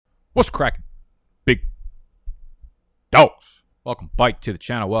What's cracking, big dogs? Welcome back to the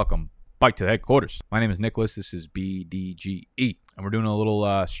channel. Welcome back to the headquarters. My name is Nicholas. This is BDGE, and we're doing a little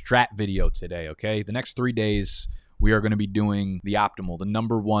strat video today, okay? The next 3 days, we are going to be doing the optimal, the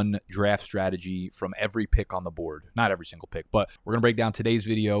number one draft strategy from every pick on the board. Not every single pick, but we're going to break down today's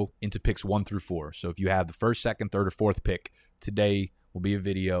video into picks 1 through 4. So if you have the first, second, third, or fourth pick, today will be a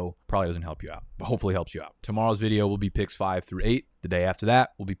video. Probably doesn't help you out, but hopefully helps you out. Tomorrow's video will be picks 5 through 8. The day after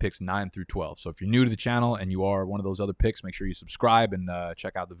that will be picks 9 through 12. So if you're new to the channel and you are one of those other picks, make sure you subscribe and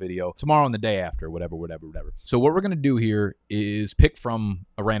check out the video tomorrow and the day after, whatever. So what we're going to do here is pick from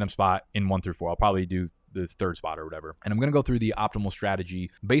a random spot in 1 through 4. I'll probably do the third spot or whatever. And I'm going to go through the optimal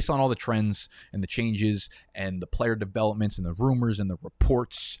strategy based on all the trends and the changes and the player developments and the rumors and the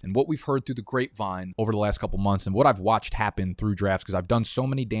reports and what we've heard through the grapevine over the last couple months and what I've watched happen through drafts, because I've done so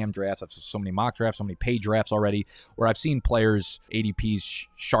many damn drafts. I've done so many mock drafts, so many paid drafts already, where I've seen players, ADPs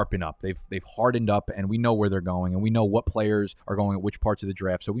sharpen up. They've hardened up, and we know where they're going, and we know what players are going at which parts of the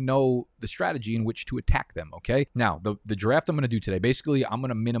draft. So we know the strategy in which to attack them, okay? Now, the draft I'm going to do today, basically, I'm going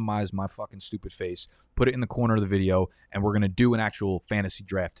to minimize my fucking stupid face, put it in the corner of the video, and we're going to do an actual fantasy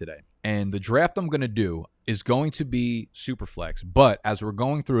draft today. And the draft I'm going to do is going to be Superflex, but as we're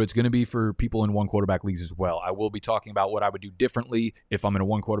going through, it's going to be for people in one quarterback leagues as well. I will be talking about what I would do differently if I'm in a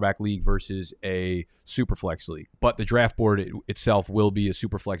one quarterback league versus a Superflex league. But the draft board itself will be a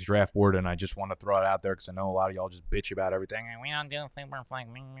Superflex draft board, and I just want to throw it out there because I know a lot of y'all just bitch about everything. We don't do Superflex.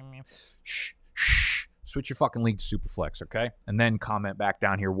 Shh. Switch your fucking league to Superflex, okay? And then comment back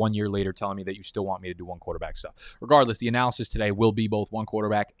down here 1 year later telling me that you still want me to do one quarterback stuff. Regardless, the analysis today will be both one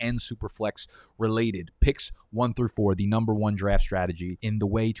quarterback and Superflex related. Picks 1 through 4, the number one draft strategy in the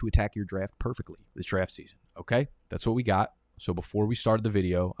way to attack your draft perfectly this draft season, okay? That's what we got. So before we started the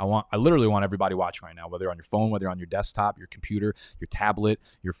video, I literally want everybody watching right now, whether you're on your phone, whether you're on your desktop, your computer, your tablet,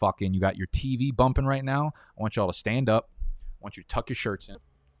 you got your TV bumping right now. I want y'all to stand up. I want you to tuck your shirts in.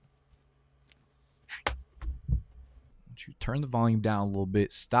 You turn the volume down a little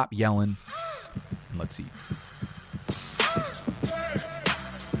bit, stop yelling, and let's see.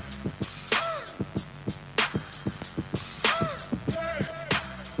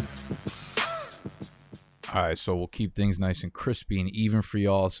 All right, so we'll keep things nice and crispy and even for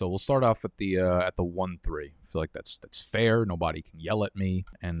y'all. So we'll start off at the 1-3. I feel like that's fair. Nobody can yell at me,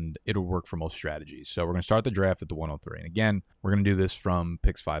 and it'll work for most strategies. So we're going to start the draft at the 103. And again, we're going to do this from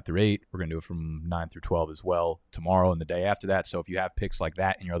picks 5 through 8. We're going to do it from 9 through 12 as well tomorrow and the day after that. So if you have picks like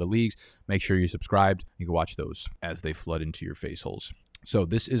that in your other leagues, make sure you're subscribed. You can watch those as they flood into your face holes. So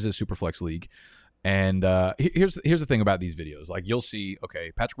this is a Superflex league. And here's the thing about these videos. Like, you'll see,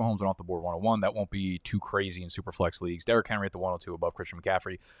 okay, Patrick Mahomes went off the board 101. That won't be too crazy in Superflex leagues. Derrick Henry at the 102 above Christian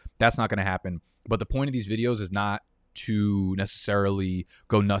McCaffrey. That's not going to happen. But the point of these videos is not to necessarily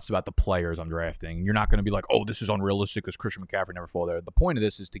go nuts about the players I'm drafting. You're not going to be like, oh, this is unrealistic because Christian McCaffrey never fall there. The point of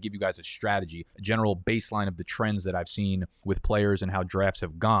this is to give you guys a strategy, a general baseline of the trends that I've seen with players and how drafts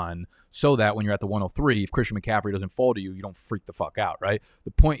have gone, so that when you're at the 103, if Christian McCaffrey doesn't fall to you, you don't freak the fuck out, right?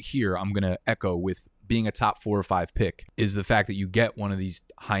 The point here I'm going to echo with being a top 4 or 5 pick is the fact that you get one of these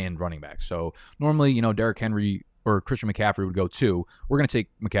high-end running backs. So normally, Derrick Henry or Christian McCaffrey would go 2. We're going to take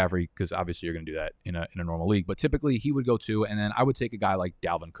McCaffrey because obviously you're going to do that in a normal league. But typically he would go 2, and then I would take a guy like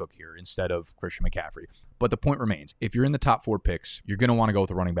Dalvin Cook here instead of Christian McCaffrey. But the point remains, if you're in the top 4 picks, you're going to want to go with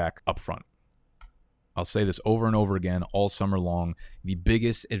a running back up front. I'll say this over and over again all summer long. The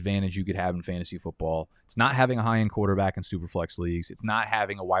biggest advantage you could have in fantasy football, it's not having a high-end quarterback in Superflex leagues. It's not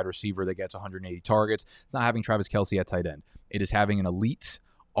having a wide receiver that gets 180 targets. It's not having Travis Kelce at tight end. It is having an elite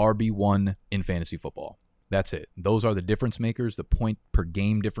RB1 in fantasy football. That's it. Those are the difference makers, the point per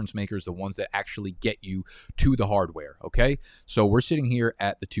game difference makers, the ones that actually get you to the hardware, okay? So we're sitting here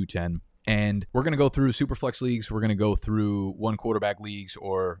at the 210, and we're going to go through Superflex leagues. We're going to go through one quarterback leagues,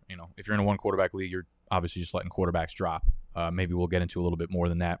 or, if you're in a one quarterback league, you're obviously just letting quarterbacks drop. Maybe we'll get into a little bit more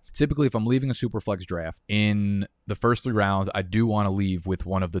than that. Typically, if I'm leaving a Superflex draft, in the first 3 rounds, I do want to leave with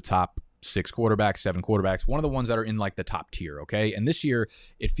one of the top 6 quarterbacks, 7 quarterbacks, one of the ones that are in like the top tier, okay? And this year,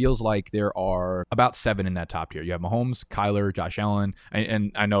 it feels like there are about 7 in that top tier. You have Mahomes, Kyler, Josh Allen,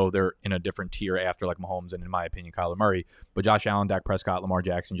 and I know they're in a different tier after like Mahomes and, in my opinion, Kyler Murray, but Josh Allen, Dak Prescott, Lamar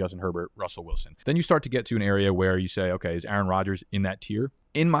Jackson, Justin Herbert, Russell Wilson. Then you start to get to an area where you say, okay, is Aaron Rodgers in that tier?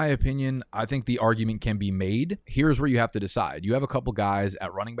 In my opinion, I think the argument can be made. Here's where you have to decide. You have a couple guys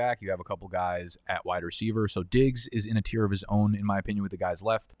at running back. You have a couple guys at wide receiver. So Diggs is in a tier of his own, in my opinion, with the guys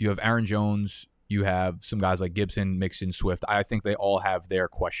left. You have Aaron Jones. You have some guys like Gibson, Mixon, Swift. I think they all have their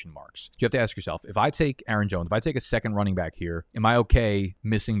question marks. You have to ask yourself, if I take Aaron Jones, if I take a second running back here, am I okay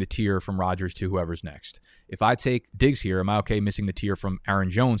missing the tier from Rodgers to whoever's next? If I take Diggs here, am I okay missing the tier from Aaron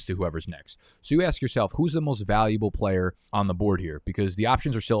Jones to whoever's next? So you ask yourself, who's the most valuable player on the board here? Because the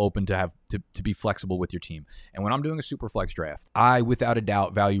options are still open to be flexible with your team. And when I'm doing a super flex draft, I, without a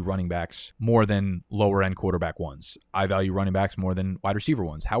doubt, value running backs more than lower end quarterback ones. I value running backs more than wide receiver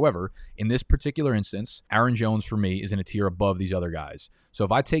ones. However, in this particular instance, Aaron Jones for me is in a tier above these other guys. So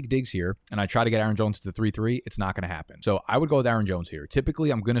if I take Diggs here and I try to get Aaron Jones to the 3-3, it's not going to happen. So I would go with Aaron Jones here. Typically,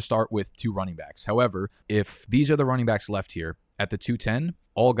 I'm going to start with 2 running backs. However, if these are the running backs left here at the 210,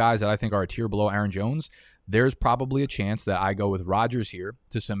 all guys that I think are a tier below Aaron Jones, there's probably a chance that I go with Rodgers here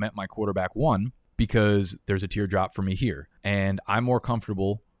to cement my quarterback 1 because there's a tier drop for me here. And I'm more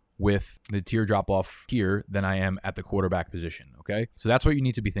comfortable with the tier drop off here than I am at the quarterback position, okay? So that's what you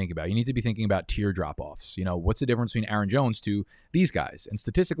need to be thinking about. You need to be thinking about tier drop offs. You know, what's the difference between Aaron Jones to these guys? And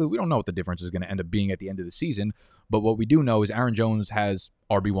statistically, we don't know what the difference is going to end up being at the end of the season, but what we do know is Aaron Jones has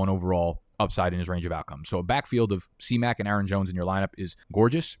RB1 overall upside in his range of outcomes. So a backfield of C-Mac and Aaron Jones in your lineup is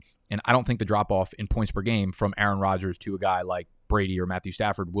gorgeous, and I don't think the drop off in points per game from Aaron Rodgers to a guy like Brady or Matthew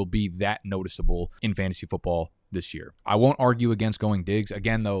Stafford will be that noticeable in fantasy football this year. I won't argue against going Diggs.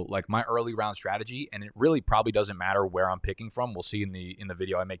 Again, though, like my early round strategy, and it really probably doesn't matter where I'm picking from. We'll see in the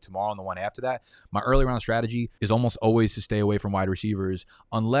video I make tomorrow and the one after that. My early round strategy is almost always to stay away from wide receivers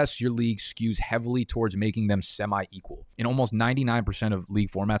unless your league skews heavily towards making them semi-equal. In almost 99% of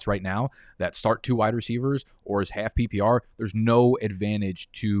league formats right now that start 2 wide receivers or is half PPR, there's no advantage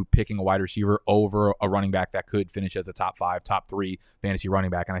to picking a wide receiver over a running back that could finish as a top 5, top 3 fantasy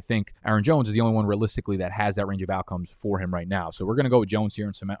running back. And I think Aaron Jones is the only one realistically that has that range of outcomes for him right now. So we're going to go with Jones here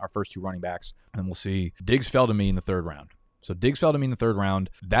and cement our first 2 running backs, and we'll see. Diggs fell to me in the 3rd round. So Diggs fell to me in the 3rd round.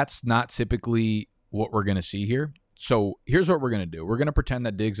 That's not typically what we're going to see here. So here's what we're going to do. We're going to pretend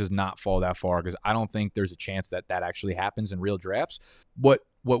that Diggs does not fall that far because I don't think there's a chance that that actually happens in real drafts. What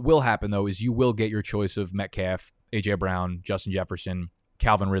will happen, though, is you will get your choice of Metcalf, A.J. Brown, Justin Jefferson,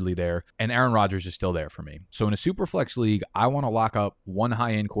 Calvin Ridley there, and Aaron Rodgers is still there for me. So in a super flex league, I want to lock up one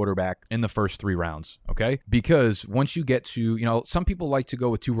high-end quarterback in the first 3 rounds, okay? Because once you get to, you know, some people like to go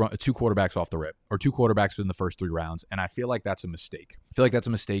with two quarterbacks off the rip or 2 quarterbacks within the first 3 rounds, and I feel like that's a mistake. I feel like that's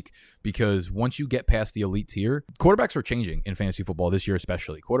a mistake because once you get past the elite tier, quarterbacks are changing in fantasy football this year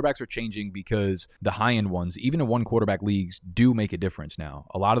especially. Quarterbacks are changing because the high-end ones, even in 1 quarterback leagues, do make a difference now.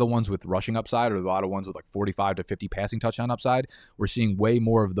 A lot of the ones with rushing upside or a lot of ones with like 45 to 50 passing touchdown upside, we're seeing way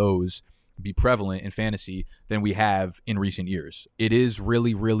more of those be prevalent in fantasy than we have in recent years. It is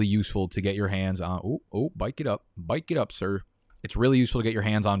really, really useful to get your hands on, bike it up, sir. It's really useful to get your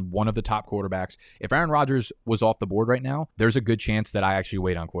hands on one of the top quarterbacks. If Aaron Rodgers was off the board right now, there's a good chance that I actually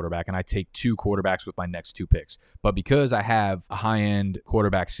wait on quarterback and I take 2 quarterbacks with my next 2 picks. But because I have a high-end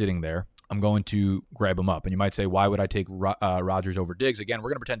quarterback sitting there, I'm going to grab him up. And you might say, why would I take Rodgers over Diggs? Again, we're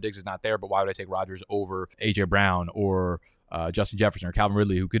going to pretend Diggs is not there, but why would I take Rodgers over A.J. Brown or Justin Jefferson or Calvin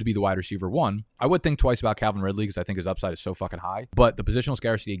Ridley, who could be the wide receiver 1? I would think twice about Calvin Ridley because I think his upside is so fucking high. But the positional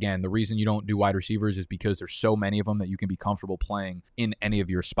scarcity, again, the reason you don't do wide receivers is because there's so many of them that you can be comfortable playing in any of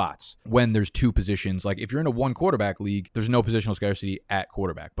your spots. When there's 2 positions, like if you're in a 1 quarterback league, there's no positional scarcity at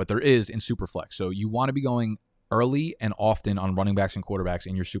quarterback, but there is in Superflex. So you want to be going early and often on running backs and quarterbacks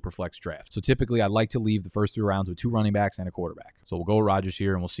in your Superflex draft. So typically, I'd like to leave the first 3 rounds with 2 running backs and a quarterback. So we'll go Rodgers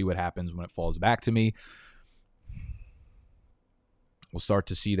here, and we'll see what happens when it falls back to me. We'll start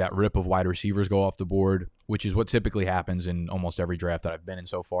to see that rip of wide receivers go off the board, which is what typically happens in almost every draft that I've been in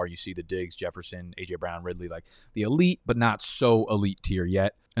so far. You see the Diggs, Jefferson, A.J. Brown, Ridley, like the elite, but not so elite tier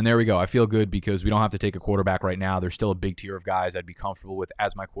yet. And there we go. I feel good because we don't have to take a quarterback right now. There's still a big tier of guys I'd be comfortable with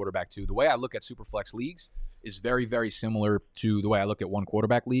as my quarterback too. The way I look at Superflex leagues is very, very similar to the way I look at 1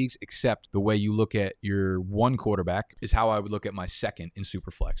 quarterback leagues, except the way you look at your 1 quarterback is how I would look at my second in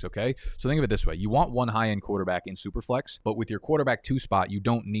Superflex, okay? So think of it this way. You want 1 high-end quarterback in Superflex, but with your quarterback 2 spot, you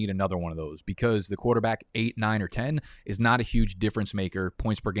don't need another one of those because the quarterback 8, 9, or 10 is not a huge difference maker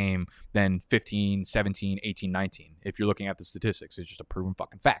points per game than 15, 17, 18, 19. If you're looking at the statistics, it's just a proven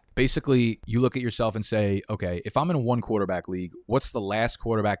fucking fact. Basically, you look at yourself and say, okay, if I'm in a 1 quarterback league, what's the last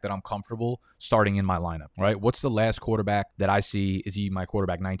quarterback that I'm comfortable starting in my lineup, right? What's the last quarterback that I see? Is he my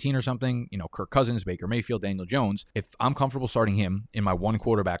quarterback 19 or something? You know, Kirk Cousins, Baker Mayfield, Daniel Jones. If I'm comfortable starting him in my 1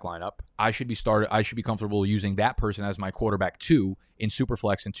 quarterback lineup, I should be comfortable using that person as my quarterback 2 in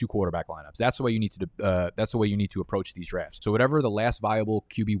Superflex and 2 quarterback lineups. That's the way you need to approach these drafts. So whatever the last viable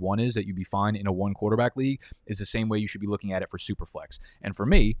QB1 is that you'd be fine in a 1 quarterback league is the same way you should be looking at it for Superflex. And for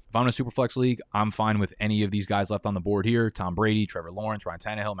me, if I'm in a Superflex league, I'm fine with any of these guys left on the board here: Tom Brady, Trevor Lawrence, Ryan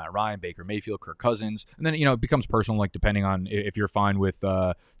Tannehill, Matt Ryan, Baker Mayfield, Kirk Cousins. And then, it becomes personal, like depending on if you're fine with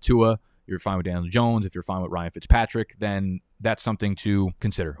Tua, you're fine with Daniel Jones, if you're fine with Ryan Fitzpatrick, then that's something to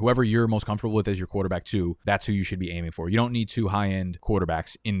consider. Whoever you're most comfortable with as your quarterback 2, that's who you should be aiming for. You don't need 2 high-end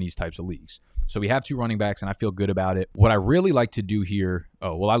quarterbacks in these types of leagues. So we have 2 running backs, and I feel good about it. What I really like to do here, I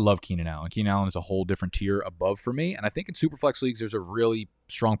love Keenan Allen. Keenan Allen is a whole different tier above for me, and I think in Superflex leagues, there's a really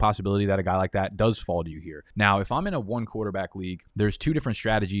strong possibility that a guy like that does fall to you here. Now, if I'm in a 1 quarterback league, there's 2 different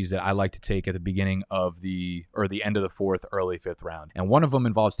strategies that I like to take at the beginning of the end of the 4th, early 5th round. And one of them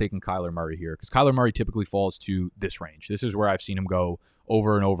involves taking Kyler Murray here, because Kyler Murray typically falls to this range. This is where I've seen him go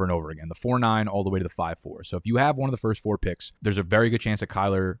over and over and over again, the 4-9 all the way to the 5-4. So if you have one of the first 4 picks, there's a very good chance that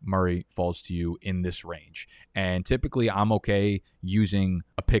Kyler Murray falls to you in this range. And typically I'm okay using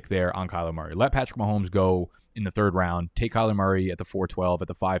a pick there on Kyler Murray. Let Patrick Mahomes go in the 3rd round, take Kyler Murray at the 4-12, at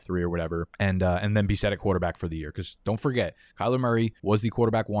the 5-3 or whatever, and then be set at quarterback for the year. Because don't forget, Kyler Murray was the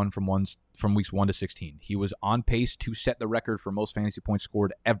quarterback 1 from weeks 1 to 16. He was on pace to set the record for most fantasy points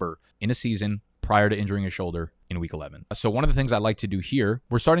scored ever in a season prior to injuring his shoulder in week 11. So one of the things I like to do here,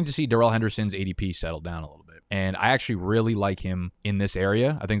 we're starting to see Darrell Henderson's ADP settle down a little bit. And I actually really like him in this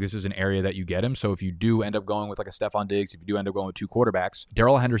area. I think this is an area that you get him. So if you do end up going with like a Stephon Diggs, if you do end up going with 2 quarterbacks,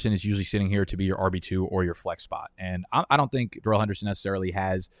 Darrell Henderson is usually sitting here to be your RB2 or your flex spot. And I don't think Darrell Henderson necessarily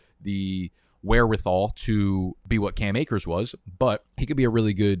has the wherewithal to be what Cam Akers was, but he could be a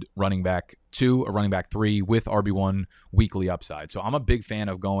really good running back 2, a running back 3 with RB1 weekly upside. So I'm a big fan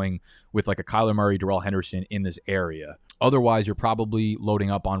of going with like a Kyler Murray, Darrell Henderson in this area. Otherwise, you're probably loading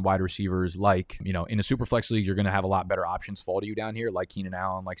up on wide receivers like, in a Superflex league, you're going to have a lot better options fall to you down here, like Keenan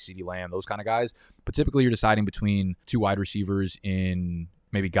Allen, like CeeDee Lamb, those kind of guys. But typically you're deciding between 2 wide receivers in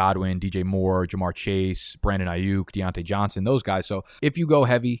maybe Godwin, DJ Moore, Jamar Chase, Brandon Ayuk, Deontay Johnson, those guys. So if you go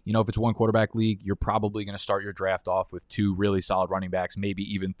heavy, if it's a 1 quarterback league, you're probably going to start your draft off with 2 really solid running backs, maybe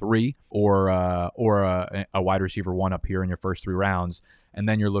even 3, or a wide receiver 1 up here in your first 3 rounds. And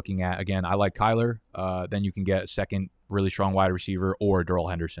then you're looking at, again, I like Kyler. Then you can get a second really strong wide receiver or Darrell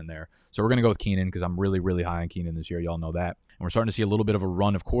Henderson there. So we're going to go with Keenan because I'm really, really high on Keenan this year. Y'all know that. And we're starting to see a little bit of a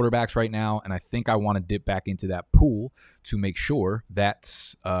run of quarterbacks right now. And I think I want to dip back into that pool to make sure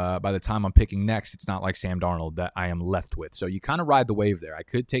that by the time I'm picking next, it's not like Sam Darnold that I am left with. So you kind of ride the wave there. I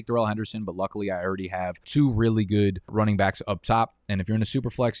could take Darrell Henderson, but luckily I already have 2 really good running backs up top. And if you're in a super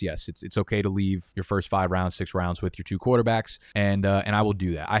flex, yes, it's okay to leave your first 5 rounds, 6 rounds with your 2 quarterbacks. And I will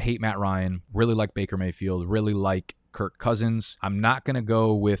do that. I hate Matt Ryan, really like Baker Mayfield, really like Kirk Cousins. I'm not going to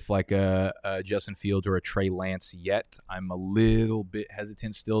go with like a Justin Fields or a Trey Lance yet. I'm a little bit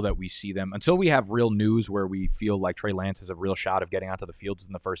hesitant still that we see them until we have real news where we feel like Trey Lance has a real shot of getting onto the field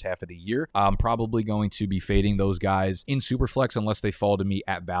in the first half of the year. I'm probably going to be fading those guys in Superflex unless they fall to me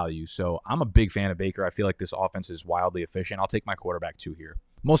at value. So I'm a big fan of Baker. I feel like this offense is wildly efficient. I'll take my quarterback 2 here.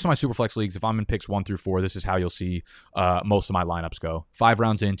 Most of my Superflex leagues, if I'm in picks 1 through 4, this is how you'll see most of my lineups go. 5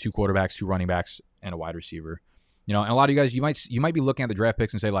 rounds in, 2 quarterbacks, 2 running backs, and a wide receiver. And a lot of you guys, you might be looking at the draft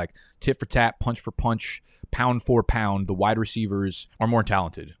picks and say like tit for tat, punch for punch, pound for pound, the wide receivers are more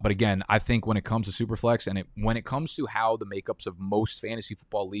talented. But again, I think when it comes to Superflex and when it comes to how the makeups of most fantasy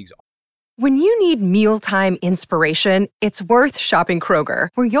football leagues. When you need mealtime inspiration, it's worth shopping Kroger,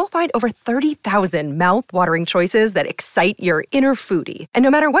 where you'll find over 30,000 mouth-watering choices that excite your inner foodie. And no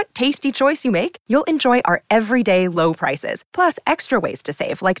matter what tasty choice you make, you'll enjoy our everyday low prices, plus extra ways to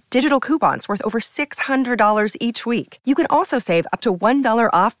save, like digital coupons worth over $600 each week. You can also save up to $1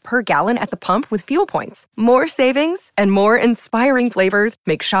 off per gallon at the pump with fuel points. More savings and more inspiring flavors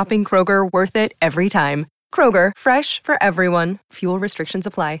make shopping Kroger worth it every time. Kroger, fresh for everyone. Fuel restrictions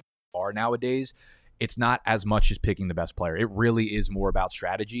apply. Are nowadays, it's not as much as picking the best player. It really is more about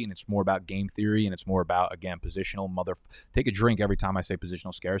strategy, and it's more about game theory, and it's more about, again, positional take a drink every time I say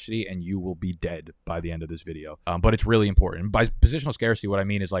positional scarcity, and you will be dead by the end of this video. But it's really important. By positional scarcity, what I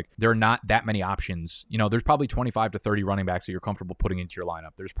mean is like there are not that many options. There's probably 25 to 30 running backs that you're comfortable putting into your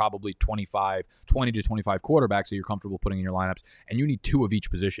lineup. There's probably 20 to 25 quarterbacks that you're comfortable putting in your lineups, and you need 2 of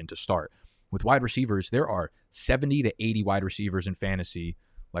each position to start. With wide receivers, there are 70 to 80 wide receivers in fantasy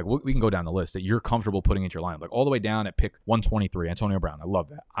Like, we can go down the list that you're comfortable putting into your lineup. Like, all the way down at pick 123, Antonio Brown. I love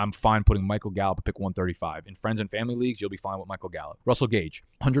that. I'm fine putting Michael Gallup at pick 135. In friends and family leagues, you'll be fine with Michael Gallup. Russell Gage,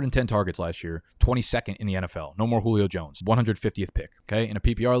 110 targets last year, 22nd in the NFL. No more Julio Jones, 150th pick. Okay, in a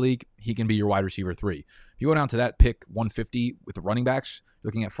PPR league, he can be your wide receiver 3. If you go down to that pick 150 with the running backs, you're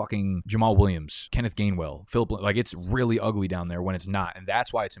looking at fucking Jamal Williams, Kenneth Gainwell, Philip. Like, it's really ugly down there when it's not, and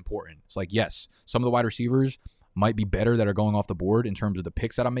that's why it's important. It's like, yes, some of the wide receivers might be better that are going off the board in terms of the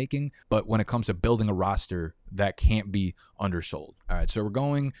picks that I'm making, but when it comes to building a roster, that can't be undersold. All right, so we're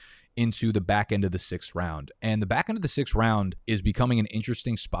going into the back end of the 6th round. And the back end of the 6th round is becoming an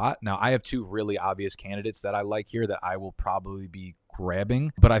interesting spot. Now, I have 2 really obvious candidates that I like here that I will probably be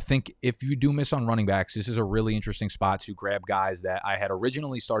grabbing. But I think if you do miss on running backs, this is a really interesting spot to grab guys that I had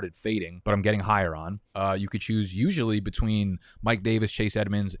originally started fading, but I'm getting higher on. You could choose usually between Mike Davis, Chase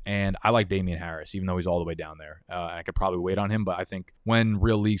Edmonds, and I like Damian Harris, even though he's all the way down there. And I could probably wait on him, but I think when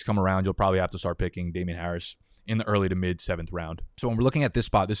real leagues come around, you'll probably have to start picking Damian Harris in the early to mid 7th round. So when we're looking at this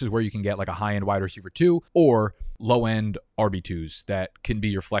spot, this is where you can get like a high-end wide receiver 2 or low-end RB2s that can be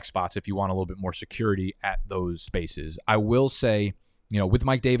your flex spots if you want a little bit more security at those spaces. I will say, with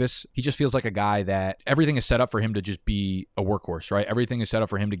Mike Davis, he just feels like a guy that everything is set up for him to just be a workhorse, right? Everything is set up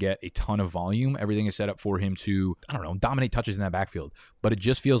for him to get a ton of volume. Everything is set up for him to, dominate touches in that backfield. But it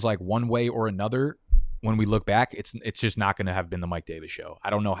just feels like one way or another, when we look back, it's just not going to have been the Mike Davis show. I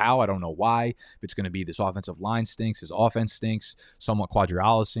don't know how. I don't know why. If it's going to be this offensive line stinks, his offense stinks, somewhat Quadri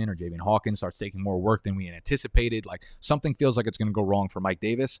Allison or Javian Hawkins starts taking more work than we anticipated. Like, something feels like it's going to go wrong for Mike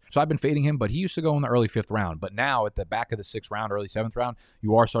Davis. So I've been fading him, but he used to go in the early 5th round. But now at the back of the 6th round, early 7th round,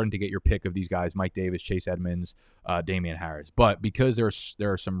 you are starting to get your pick of these guys, Mike Davis, Chase Edmonds, Damian Harris. But because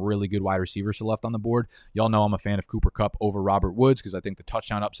there are some really good wide receivers left on the board, y'all know I'm a fan of Cooper Kupp over Robert Woods because I think the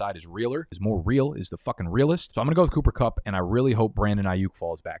touchdown upside is more real, is the fucking realist. So I'm going to go with Cooper Kupp, and I really hope Brandon Ayuk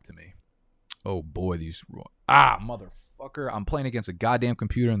falls back to me. Oh, boy, motherfucker. I'm playing against a goddamn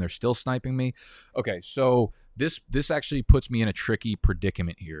computer, and they're still sniping me. Okay, so this actually puts me in a tricky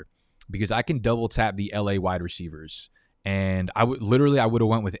predicament here because I can double tap the LA wide receivers. And I would have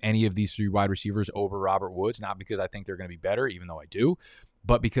went with any of these 3 wide receivers over Robert Woods, not because I think they're going to be better, even though I do,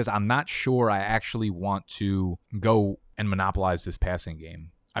 but because I'm not sure I actually want to go and monopolize this passing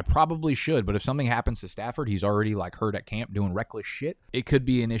game. I probably should, but if something happens to Stafford, he's already hurt at camp doing reckless shit. It could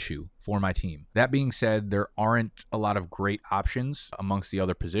be an issue for my team. That being said, there aren't a lot of great options amongst the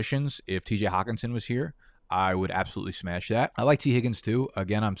other positions. If TJ Hawkinson was here, I would absolutely smash that. I like T. Higgins too.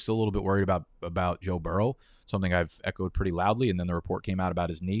 Again, I'm still a little bit worried about Joe Burrow, something I've echoed pretty loudly, and then the report came out about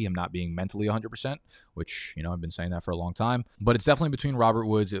his knee, him not being mentally 100%, which, I've been saying that for a long time. But it's definitely between Robert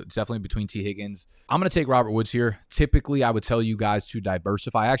Woods. It's definitely between T. Higgins. I'm going to take Robert Woods here. Typically, I would tell you guys to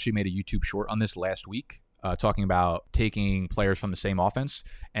diversify. I actually made a YouTube short on this last week. Talking about taking players from the same offense,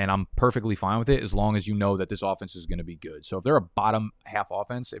 and I'm perfectly fine with it as long as you know that this offense is going to be good. So if they're a bottom half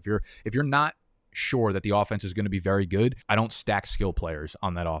offense, if you're not sure that the offense is going to be very good, I don't stack skill players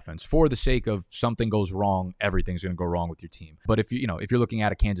on that offense for the sake of something goes wrong, everything's going to go wrong with your team. But if you're looking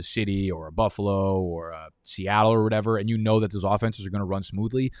at a Kansas City or a Buffalo or a Seattle or whatever, and you know that those offenses are going to run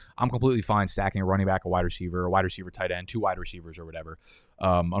smoothly, I'm completely fine stacking a running back, a wide receiver tight end, 2 wide receivers or whatever.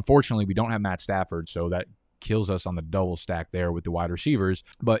 Unfortunately, we don't have Matt Stafford, so that kills us on the double stack there with the wide receivers.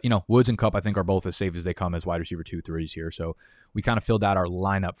 But, Woods and Kupp, I think, are both as safe as they come as wide receiver 2, 3s here. So we kind of filled out our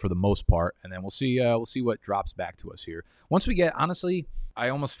lineup for the most part, and then we'll see what drops back to us here. Once we get, honestly, I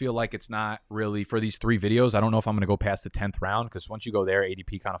almost feel like it's not really for these 3 videos. I don't know if I'm going to go past the 10th round because once you go there,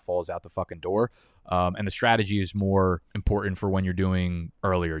 ADP kind of falls out the fucking door. And the strategy is more important for when you're doing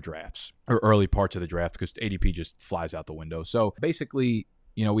earlier drafts or early parts of the draft because ADP just flies out the window. So basically,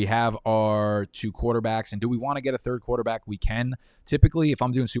 we have our 2 quarterbacks, and do we want to get a 3rd quarterback? We can. Typically, if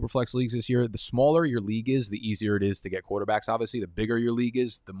I'm doing Superflex leagues this year, the smaller your league is, the easier it is to get quarterbacks, obviously. The bigger your league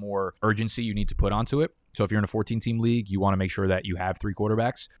is, the more urgency you need to put onto it. So if you're in a 14-team league, you want to make sure that you have 3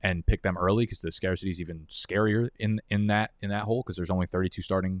 quarterbacks and pick them early because the scarcity is even scarier in that hole because there's only 32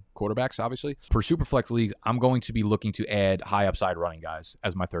 starting quarterbacks, obviously. For Superflex leagues, I'm going to be looking to add high upside running guys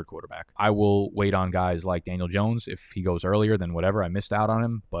as my 3rd quarterback. I will wait on guys like Daniel Jones. If he goes earlier, then whatever. I missed out on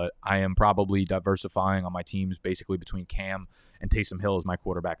him, but I am probably diversifying on my teams basically between Cam and Taysom Hill as my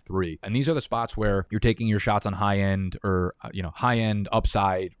quarterback 3. And these are the spots where you're taking your shots on high-end or high-end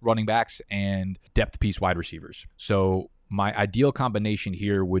upside running backs and depth piece wide receivers. So my ideal combination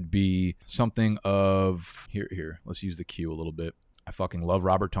here would be something of here. Let's use the Q a little bit. I fucking love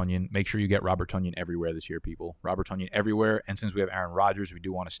Robert Tonyan. Make sure you get Robert Tonyan everywhere this year, people. Robert Tonyan everywhere. And since we have Aaron Rodgers, we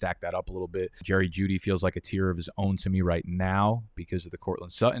do want to stack that up a little bit. Jerry Jeudy feels like a tier of his own to me right now because of the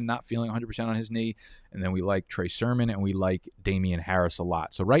Cortland Sutton not feeling 100% on his knee. And then we like Trey Sermon and we like Damian Harris a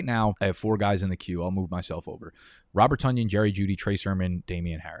lot. So right now, I have 4 guys in the queue. I'll move myself over. Robert Tonyan, Jerry Jeudy, Trey Sermon,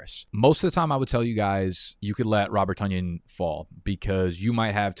 Damian Harris. Most of the time, I would tell you guys you could let Robert Tonyan fall because you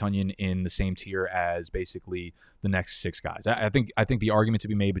might have Tonyan in the same tier as basically the next 6 guys. I think the argument to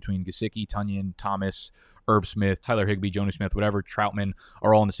be made between Gesicki, Tonyan, Thomas, Irv Smith, Tyler Higbee, Jonnu Smith, whatever, Troutman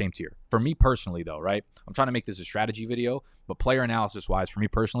are all in the same tier. For me personally, though, right? I'm trying to make this a strategy video, but player analysis-wise, for me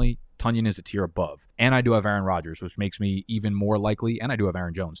personally, Tonyan is a tier above. And I do have Aaron Rodgers, which makes me even more likely, and I do have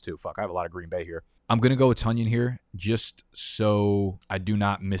Aaron Jones, too. Fuck, I have a lot of Green Bay here. I'm going to go with Tonyan here just so I do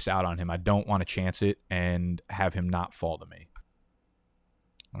not miss out on him. I don't want to chance it and have him not fall to me.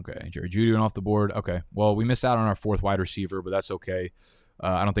 Okay, Jerry Jeudy went off the board. Okay, well, we missed out on our 4th wide receiver, but that's okay.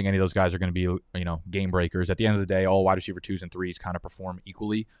 I don't think any of those guys are going to be, game breakers. At the end of the day, all wide receiver 2s and 3s kind of perform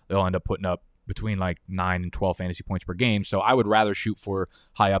equally. They'll end up putting up between like 9 and 12 fantasy points per game. So I would rather shoot for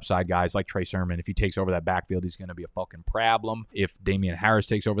high upside guys like Trey Sermon. If he takes over that backfield, he's going to be a fucking problem. If Damian Harris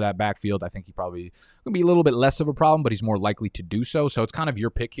takes over that backfield, I think he probably going to be a little bit less of a problem, but he's more likely to do so. So it's kind of your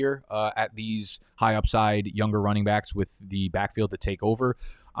pick here at these high upside younger running backs with the backfield to take over.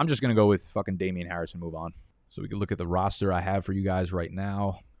 I'm just going to go with fucking Damian Harris and move on. So we can look at the roster I have for you guys right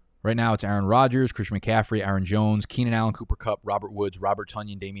now. Right now, it's Aaron Rodgers, Christian McCaffrey, Aaron Jones, Keenan Allen, Cooper Kupp, Robert Woods, Robert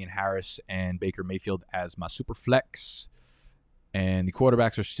Tonyan, Damian Harris, and Baker Mayfield as my super flex. And the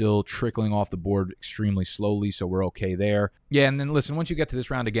quarterbacks are still trickling off the board extremely slowly, so we're okay there. Yeah, and then listen, once you get to this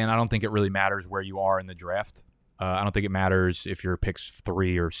round again, I don't think it really matters where you are in the draft. I don't think it matters if your picks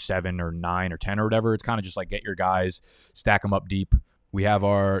 3 or 7 or 9 or 10 or whatever. It's kind of just like get your guys, stack them up deep. We have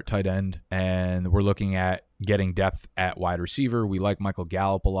our tight end, and we're looking at getting depth at wide receiver. We like Michael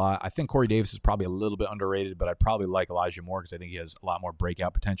Gallup a lot. I think Corey Davis is probably a little bit underrated, but I'd probably like Elijah Moore because I think he has a lot more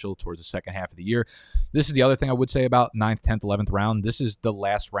breakout potential towards the second half of the year. This is the other thing I would say about 9th, 10th, 11th round. This is the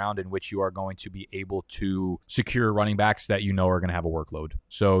last round in which you are going to be able to secure running backs that you know are going to have a workload.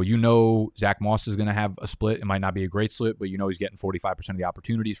 So you know Zach Moss is going to have a split. It might not be a great split, but you know he's getting 45% of the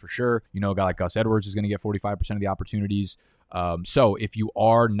opportunities for sure. You know a guy like Gus Edwards is going to get 45% of the opportunities. So if you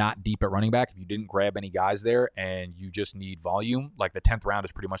are not deep at running back, if you didn't grab any guys there and you just need volume, like the 10th round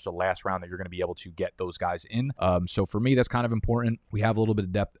is pretty much the last round that you're going to be able to get those guys in. So for me, that's kind of important. We have a little bit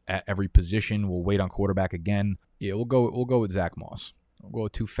of depth at every position. We'll wait on quarterback again. Yeah, we'll go with Zach Moss. We'll go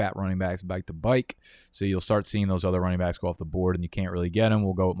with 2 fat running backs bike to bike. So you'll start seeing those other running backs go off the board and you can't really get them.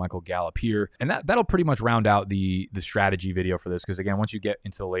 We'll go with Michael Gallup here. And that'll pretty much round out the strategy video for this. Because again, once you get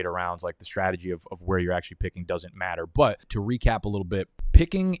into the later rounds, like the strategy of where you're actually picking doesn't matter. But to recap a little bit,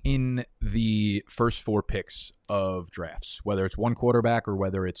 picking in the first 4 picks of drafts, whether it's 1 quarterback or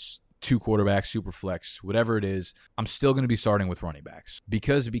whether it's 2 quarterbacks, super flex, whatever it is, I'm still going to be starting with running backs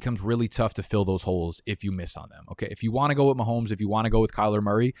because it becomes really tough to fill those holes if you miss on them. Okay, if you want to go with Mahomes, if you want to go with Kyler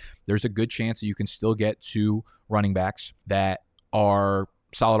Murray, there's a good chance that you can still get 2 running backs that are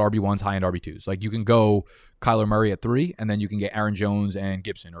solid RB1s, high-end RB2s. Like you can go Kyler Murray at 3, and then you can get Aaron Jones and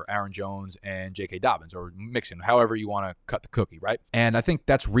Gibson, or Aaron Jones and J.K. Dobbins, or Mixon, however you want to cut the cookie, right? And I think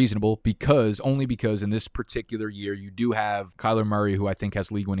that's reasonable only because in this particular year, you do have Kyler Murray, who I think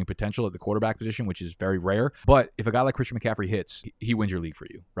has league-winning potential at the quarterback position, which is very rare. But if a guy like Christian McCaffrey hits, he wins your league for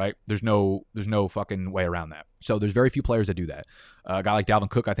you, right? There's no fucking way around that. So there's very few players that do that. A guy like Dalvin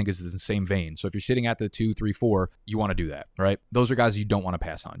Cook, I think, is in the same vein. So if you're sitting at the 2, 3, 4, you want to do that, right? Those are guys you don't want to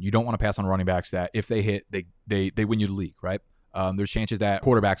pass on. You don't want to pass on running backs that if they hit, they win you the league, right? There's chances that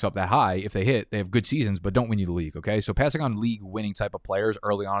quarterbacks up that high, if they hit, they have good seasons, but don't win you the league, okay? So passing on league-winning type of players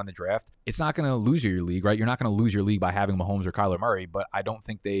early on in the draft, it's not going to lose you your league, right? You're not going to lose your league by having Mahomes or Kyler Murray, but I don't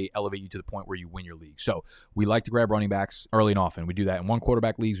think they elevate you to the point where you win your league. So we like to grab running backs early and often. We do that in 1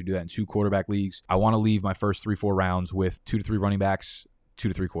 quarterback leagues. We do that in 2 quarterback leagues. I want to leave my first 3, 4 rounds with 2 to 3 running backs, 2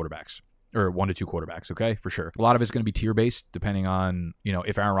 to 3 quarterbacks. Or 1 to 2 quarterbacks, okay, for sure. A lot of it's going to be tier-based, depending on,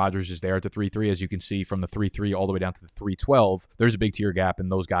 if Aaron Rodgers is there at the 3-3, as you can see from the 3-3 all the way down to the 3-12, there's a big tier gap, and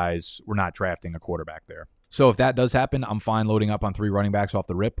those guys, we're not drafting a quarterback there. So if that does happen, I'm fine loading up on 3 running backs off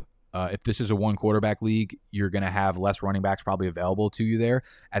the rip. If this is a 1 quarterback league, you're going to have less running backs probably available to you there.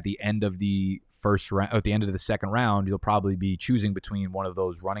 At the end of the first round, at the end of the second round, you'll probably be choosing between one of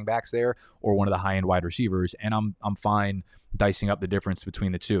those running backs there or one of the high-end wide receivers, and I'm fine dicing up the difference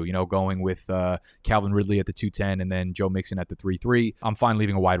between the two, going with Calvin Ridley at the 210 and then Joe Mixon at the 3-3. I'm fine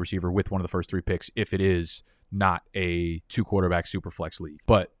leaving a wide receiver with one of the first 3 picks if it is not a 2-quarterback super flex league.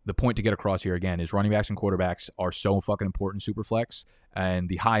 But the point to get across here again is running backs and quarterbacks are so fucking important in super flex, and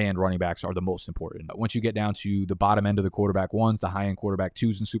the high-end running backs are the most important. Once you get down to the bottom end of the quarterback ones, the high-end quarterback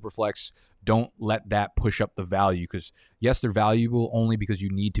twos in super flex, don't let that push up the value, because yes, they're valuable only because you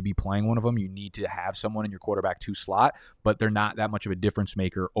need to be playing one of them. You need to have someone in your quarterback 2 slot, but they're not that much of a difference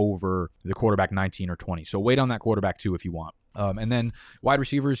maker over the quarterback 19 or 20. So wait on that quarterback 2 if you want. And then wide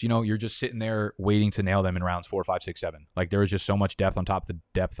receivers, you're just sitting there waiting to nail them in rounds 4, 5, 6, 7. Like, there is just so much depth on top of the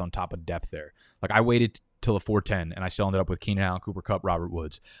depth on top of depth there. Like, I waited till the 410, and I still ended up with Keenan Allen, Cooper Kupp, Robert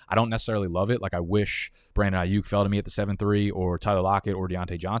Woods. I don't necessarily love it. Like, I wish Brandon Ayuk fell to me at the 7-3, or Tyler Lockett, or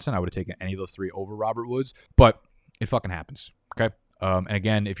Deontay Johnson. I would have taken any of those 3 over Robert Woods, but it fucking happens. Okay. And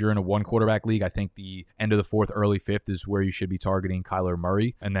again, if you're in a 1-quarterback league, I think the end of the 4th, early 5th is where you should be targeting Kyler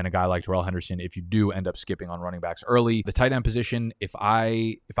Murray. And then a guy like Darrell Henderson, if you do end up skipping on running backs early. The tight end position, if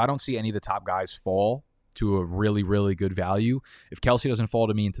I don't see any of the top guys fall to a really, really good value, if Kelsey doesn't fall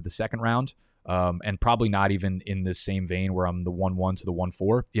to me into the 2nd round, and probably not even in the same vein where I'm the 1-1 to the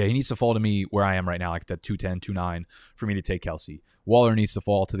 1-4. Yeah, he needs to fall to me where I am right now, like that 2-10, 2-9 for me to take Kelsey. Waller needs to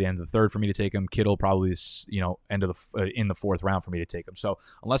fall to the end of the 3rd for me to take him. Kittle probably is, end of the in the 4th round for me to take him. So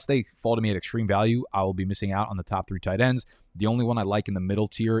unless they fall to me at extreme value, I will be missing out on the top 3 tight ends. The only one I like in the middle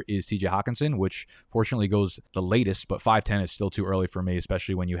tier is TJ Hockenson, which fortunately goes the latest, but 5'10" is still too early for me,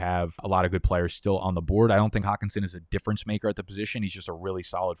 especially when you have a lot of good players still on the board. I don't think Hockenson is a difference maker at the position. He's just a really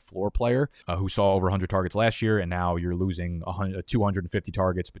solid floor player who saw over 100 targets last year, and now you're losing 250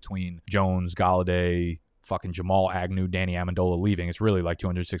 targets between Jones, Golladay, fucking Jamal Agnew, Danny Amendola leaving. It's really like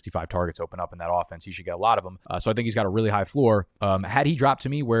 265 targets open up in that offense. He should get a lot of them. So I think he's got a really high floor. Had he dropped to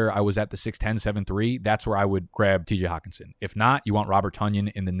me where I was at the 6'10", 7'3", that's where I would grab TJ Hockenson. If not, you want Robert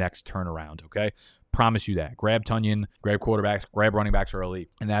Tonyan in the next turnaround, okay? Promise you that. Grab Tonyan, grab quarterbacks, grab running backs early,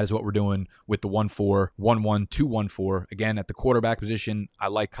 and that is what we're doing with the 1-4, 1-1, 2-1-4. Again, at the quarterback position, I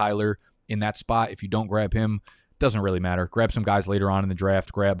like Kyler in that spot. If you don't grab him, doesn't really matter. Grab some guys later on in the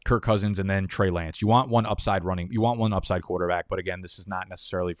draft. Grab Kirk Cousins and then Trey Lance. You want one upside quarterback, but again, this is not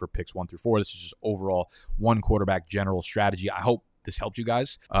necessarily for picks 1 through 4. This is just overall 1 quarterback general strategy. I hope this helped you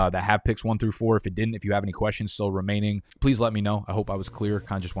guys that have picks 1 through 4. If it didn't, if you have any questions still remaining, please let me know. I hope I was clear.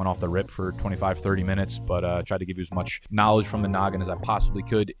 Kind of just went off the rip for 25-30 minutes, but tried to give you as much knowledge from the noggin as I possibly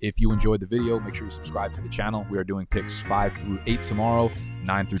could. If you enjoyed the video, make sure you subscribe to the channel. We are doing picks 5 through 8 tomorrow,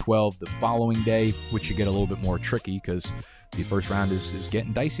 9 through 12 the following day, which should get a little bit more tricky because the first round is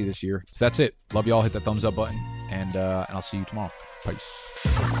getting dicey this year. So that's it. Love y'all. Hit that thumbs up button, and I'll see you tomorrow. Peace.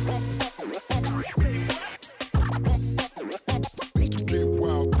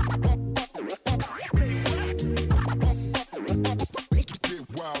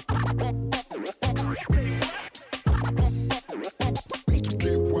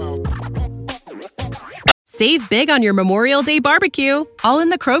 Save big on your Memorial Day barbecue, all in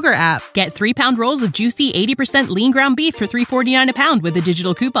the Kroger app. Get 3-pound rolls of juicy 80% lean ground beef for $3.49 a pound with a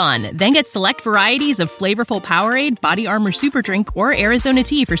digital coupon. Then get select varieties of flavorful Powerade, Body Armor Super Drink, or Arizona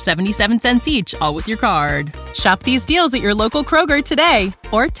tea for 77 cents each, all with your card. Shop these deals at your local Kroger today,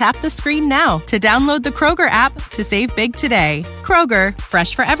 or tap the screen now to download the Kroger app to save big today. Kroger,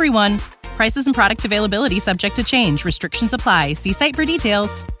 fresh for everyone. Prices and product availability subject to change. Restrictions apply. See site for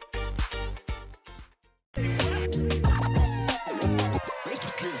details.